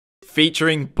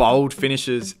Featuring bold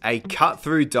finishes, a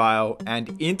cut-through dial,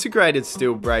 and integrated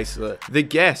steel bracelet, the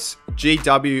Guess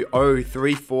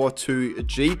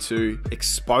GW0324G2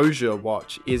 exposure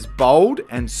watch is bold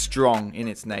and strong in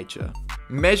its nature.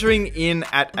 Measuring in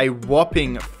at a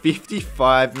whopping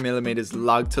 55mm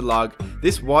lug to lug,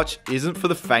 this watch isn't for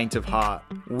the faint of heart.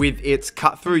 With its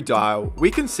cut-through dial, we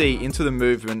can see into the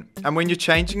movement, and when you're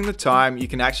changing the time, you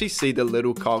can actually see the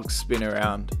little cogs spin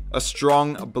around. A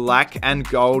strong black and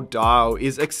gold dial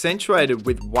is accentuated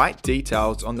with white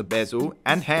details on the bezel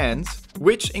and hands,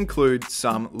 which include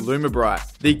some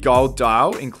Lumibrite. The gold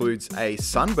dial includes a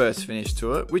sunburst finish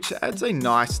to it, which adds a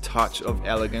nice touch of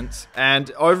elegance, and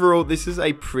overall this is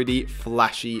a pretty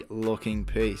flashy looking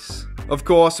piece. Of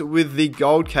course, with the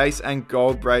gold case and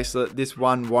gold bracelet, this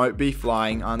one won't be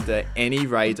flying under any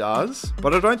radars,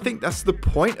 but I don't think that's the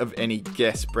point of any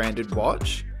Guess branded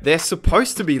watch. They're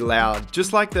supposed to be loud,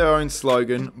 just like their own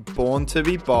slogan, "Born to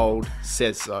be bold,"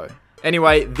 says so.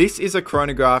 Anyway, this is a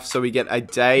chronograph, so we get a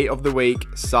day of the week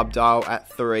sub-dial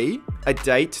at 3, a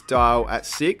date dial at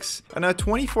 6, and a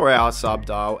 24-hour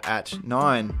sub-dial at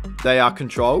 9. They are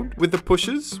controlled with the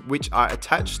pushers, which are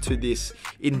attached to this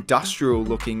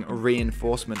industrial-looking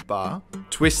reinforcement bar.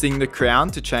 Twisting the crown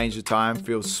to change the time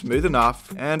feels smooth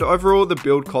enough, and overall the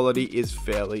build quality is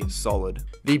fairly solid.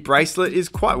 The bracelet is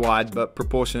quite wide but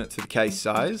proportionate to the case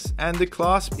size, and the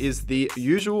clasp is the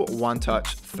usual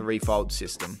one-touch 3-fold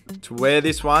system. To wear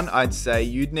this one, I'd say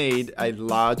you'd need a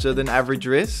larger than average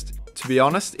wrist. To be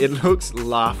honest, it looks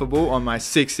laughable on my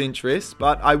 6-inch wrist,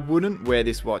 but I wouldn't wear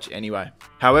this watch anyway.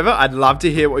 However, I'd love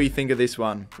to hear what you think of this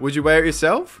one. Would you wear it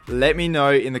yourself? Let me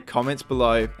know in the comments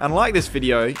below, and like this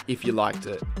video if you liked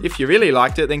it. If you really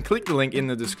liked it, then click the link in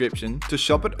the description to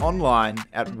shop it online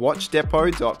at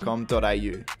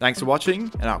watchdepot.com.au. Thanks for watching,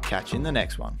 and I'll catch you in the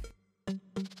next one.